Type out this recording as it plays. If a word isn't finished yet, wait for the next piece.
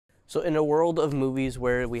So in a world of movies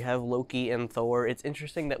where we have Loki and Thor, it's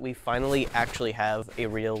interesting that we finally actually have a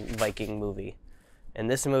real Viking movie. And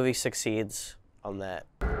this movie succeeds on that.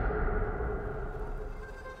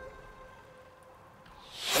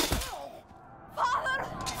 Father!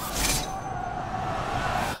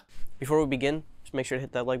 Before we begin, just make sure to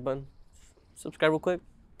hit that like button. Subscribe real quick.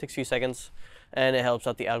 Takes a few seconds. And it helps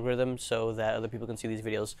out the algorithm so that other people can see these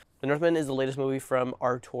videos. The Northman is the latest movie from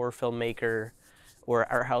auteur filmmaker or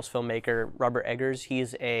art house filmmaker Robert Eggers.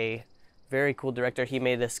 He's a very cool director. He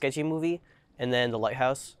made a sketchy movie and then The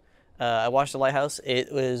Lighthouse. I watched The Lighthouse.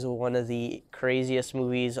 It was one of the craziest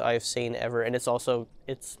movies I've seen ever, and it was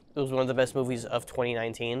one of the best movies of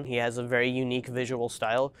 2019. He has a very unique visual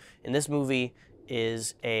style, and this movie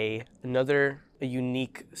is another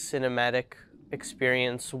unique cinematic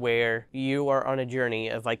experience where you are on a journey,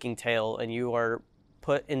 a Viking tale, and you are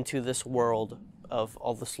put into this world of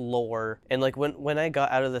all this lore. And like when I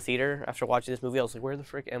got out of the theater after watching this movie, I was like, where the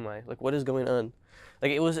frick am I? Like, what is going on?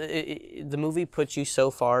 Like, the movie puts you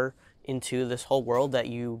so far into this whole world that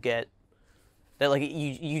you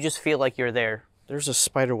just feel like you're there. There's a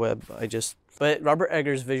spider web. But Robert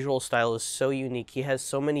Eggers' visual style is so unique. He has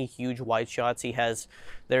so many huge wide shots.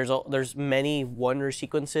 There's many wonder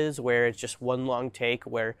sequences where it's just one long take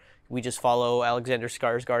where we just follow Alexander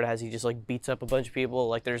Skarsgård as he just like beats up a bunch of people.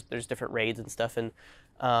 Like there's different raids and stuff. And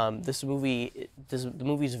the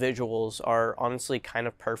movie's visuals are honestly kind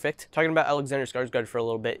of perfect. Talking about Alexander Skarsgård for a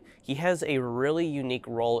little bit, he has a really unique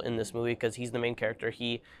role in this movie because he's the main character.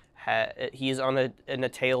 He is in a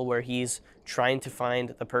tale where he's trying to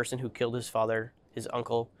find the person who killed his father, his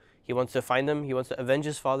uncle. He wants to find him. He wants to avenge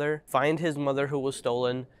his father, find his mother who was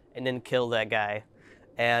stolen, and then kill that guy.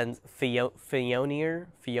 And Fionar,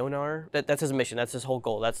 that's his mission. That's his whole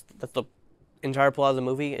goal. That's the entire plot of the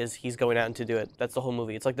movie is he's going out to do it. That's the whole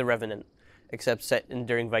movie. It's like The Revenant, except set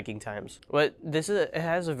during Viking times. But it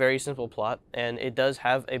has a very simple plot, and it does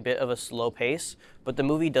have a bit of a slow pace, but the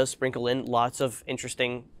movie does sprinkle in lots of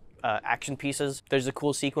interesting action pieces. There's a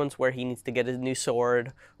cool sequence where he needs to get a new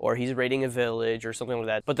sword, or he's raiding a village or something like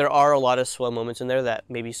that. But there are a lot of slow moments in there that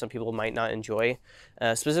maybe some people might not enjoy.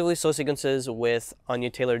 Specifically slow sequences with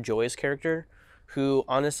Anya Taylor-Joy's character, who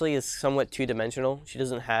honestly is somewhat two-dimensional. She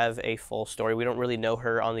doesn't have a full story. We don't really know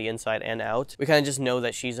her on the inside and out. We kind of just know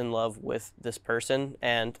that she's in love with this person,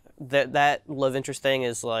 and that love interest thing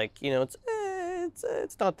is like, you know,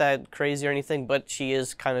 it's not that crazy or anything, but she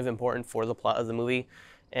is kind of important for the plot of the movie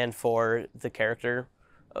and for the character,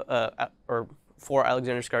 or for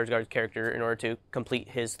Alexander Skarsgård's character in order to complete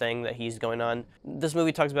his thing that he's going on. This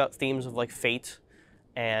movie talks about themes of like fate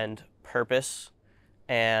and purpose,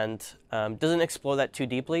 and doesn't explore that too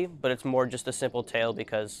deeply, but it's more just a simple tale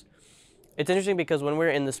because it's interesting because when we're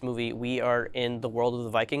in this movie, we are in the world of the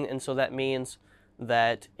Viking, and so that means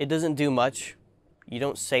that it doesn't do much. You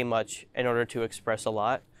don't say much in order to express a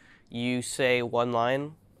lot. You say one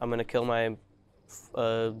line, I'm gonna kill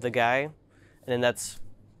the guy, and then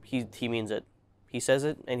he means it. He says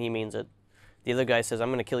it and he means it. The other guy says, I'm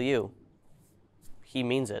gonna kill you. He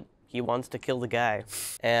means it. He wants to kill the guy.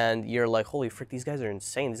 And you're like, holy frick, these guys are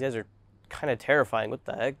insane. These guys are kind of terrifying. What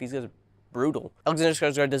the heck? These guys are brutal. Alexander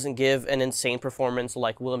Skarsgård doesn't give an insane performance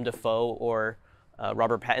like Willem Dafoe or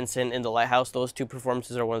Robert Pattinson in The Lighthouse. Those two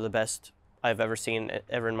performances are one of the best I've ever seen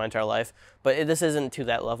in my entire life. But this isn't to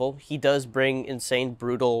that level. He does bring insane,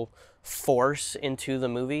 brutal force into the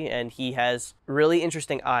movie, and he has really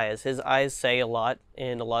interesting eyes. His eyes say a lot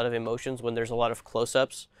in a lot of emotions when there's a lot of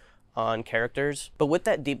close-ups on characters. But with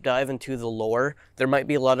that deep dive into the lore, there might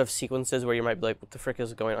be a lot of sequences where you might be like, what the frick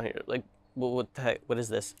is going on here? Like, what the heck? What is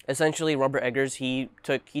this? Essentially, Robert Eggers, it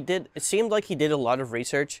seemed like he did a lot of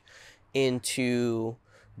research into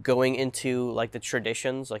going into like the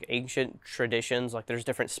traditions, like ancient traditions, like there's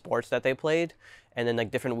different sports that they played, and then like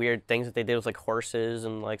different weird things that they did with like horses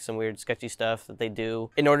and like some weird sketchy stuff that they do.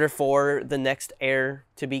 In order for the next heir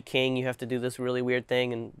to be king, you have to do this really weird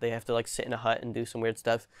thing, and they have to like sit in a hut and do some weird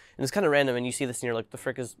stuff. And it's kind of random, and you see this and you're like, the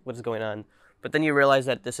frick is, what is going on? But then you realize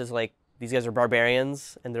that this is like, these guys are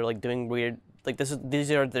barbarians, and they're like doing weird, like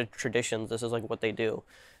these are their traditions. This is like what they do.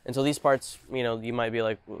 And so these parts, you know, you might be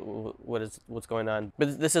like, what's going on?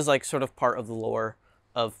 But this is like sort of part of the lore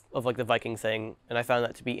of like the Viking thing, and I found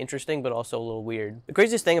that to be interesting, but also a little weird. The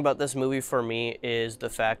craziest thing about this movie for me is the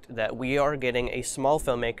fact that we are getting a small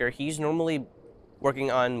filmmaker. He's normally working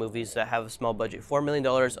on movies that have a small budget, $4 million,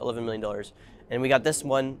 $11 million. And we got this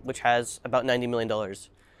one, which has about $90 million.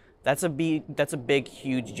 That's a big,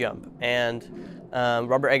 huge jump. And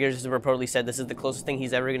Robert Eggers has reportedly said this is the closest thing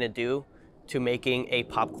he's ever gonna do to making a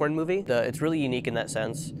popcorn movie. It's really unique in that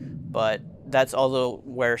sense, but that's also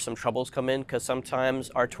where some troubles come in, because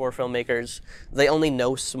sometimes auteur filmmakers, they only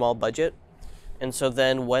know small budget. And so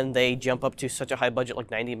then when they jump up to such a high budget like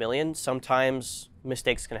 90 million, sometimes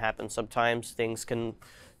mistakes can happen. Sometimes things can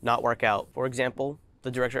not work out. For example, the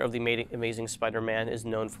director of the Amazing Spider-Man is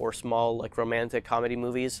known for small like romantic comedy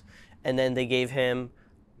movies, and then they gave him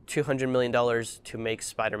 $200 million to make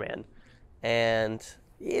Spider-Man. And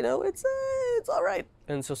it's all right.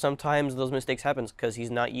 And so sometimes those mistakes happen because he's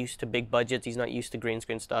not used to big budgets. He's not used to green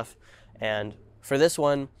screen stuff. And for this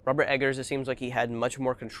one, Robert Eggers, it seems like he had much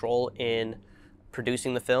more control in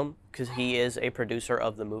producing the film because he is a producer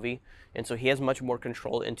of the movie, and so he has much more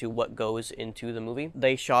control into what goes into the movie.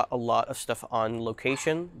 They shot a lot of stuff on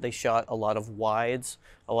location. They shot a lot of wides,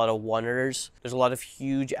 a lot of oneers. There's a lot of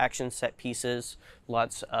huge action set pieces,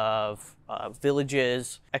 lots of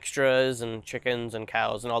villages, extras, and chickens and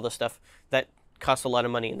cows and all this stuff that cost a lot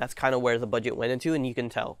of money, and that's kind of where the budget went into, and you can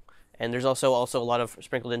tell. And there's also a lot of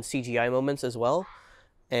sprinkled in CGI moments as well,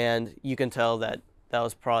 and you can tell that that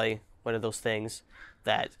was probably one of those things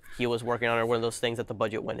that he was working on, or one of those things that the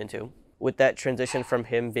budget went into. With that transition from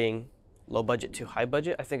him being low budget to high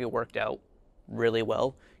budget, I think it worked out really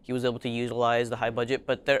well. He was able to utilize the high budget,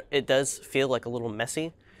 but it does feel like a little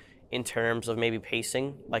messy in terms of maybe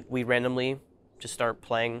pacing. Like we randomly just start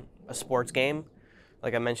playing a sports game,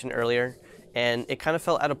 like I mentioned earlier, and it kind of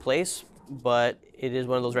felt out of place, but it is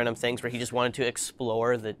one of those random things where he just wanted to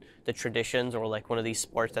explore the traditions, or like one of these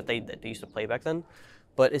sports that they used to play back then.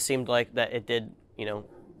 But it seemed like that it did, kind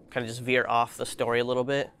of just veer off the story a little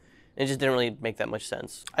bit. It just didn't really make that much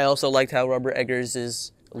sense. I also liked how Robert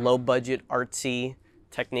Eggers' low-budget, artsy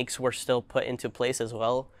techniques were still put into place as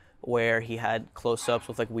well, where he had close-ups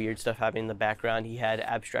with like weird stuff happening in the background. He had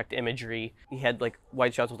abstract imagery. He had like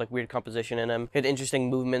wide shots with like weird composition in them. He had interesting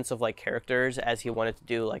movements of like characters as he wanted to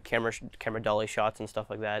do, like camera dolly shots and stuff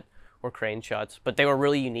like that, or crane shots. But they were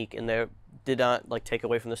really unique, and they did not like take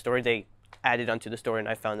away from the story. They added onto the story, and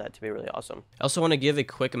I found that to be really awesome. I also want to give a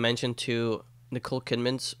quick mention to Nicole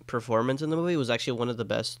Kidman's performance in the movie. It was actually one of the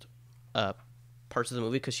best parts of the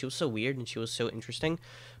movie because she was so weird and she was so interesting,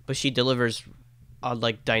 but she delivers on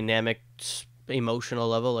like dynamic, emotional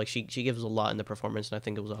level. Like she gives a lot in the performance, and I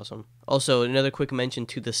think it was awesome. Also, another quick mention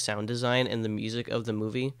to the sound design and the music of the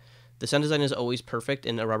movie. The sound design is always perfect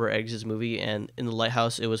in a Robert Eggers movie, and in The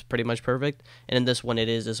Lighthouse it was pretty much perfect, and in this one it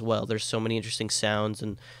is as well. There's so many interesting sounds,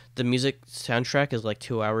 and the music soundtrack is like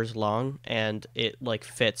 2 hours long, and it like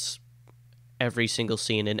fits every single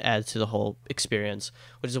scene and adds to the whole experience,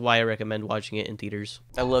 which is why I recommend watching it in theaters.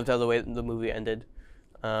 I loved how the way the movie ended.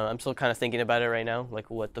 I'm still kind of thinking about it right now, like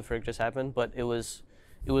what the frick just happened, but it was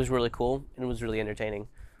really cool, and it was really entertaining.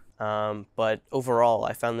 But overall,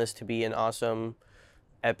 I found this to be an awesome,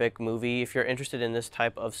 epic movie. If you're interested in this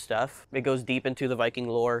type of stuff, it goes deep into the Viking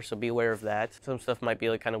lore, so be aware of that. Some stuff might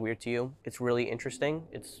be like kind of weird to you. It's really interesting.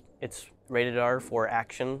 It's rated R for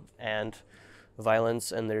action and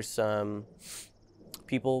violence, and there's some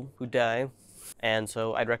people who die, and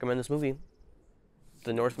so I'd recommend this movie.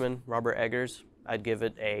 The Northman, Robert Eggers. I'd give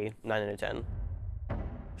it a 9 out of 10.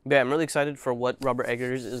 But yeah, I'm really excited for what Robert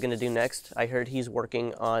Eggers is going to do next. I heard he's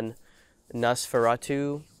working on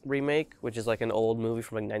Nosferatu remake, which is like an old movie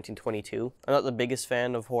from like 1922. I'm not the biggest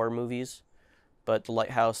fan of horror movies, but The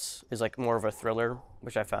Lighthouse is like more of a thriller,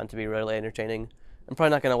 which I found to be really entertaining. I'm probably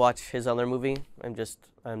not going to watch his other movie.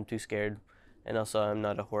 I'm too scared, and also I'm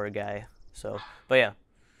not a horror guy. But yeah,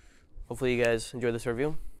 hopefully you guys enjoy this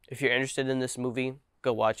review. If you're interested in this movie,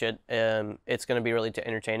 go watch it. It's going to be really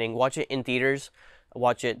entertaining. Watch it in theaters.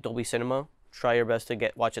 Watch it Dolby Cinema. Try your best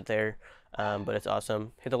to watch it there. But it's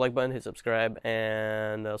awesome. Hit the like button, hit subscribe,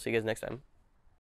 and I'll see you guys next time.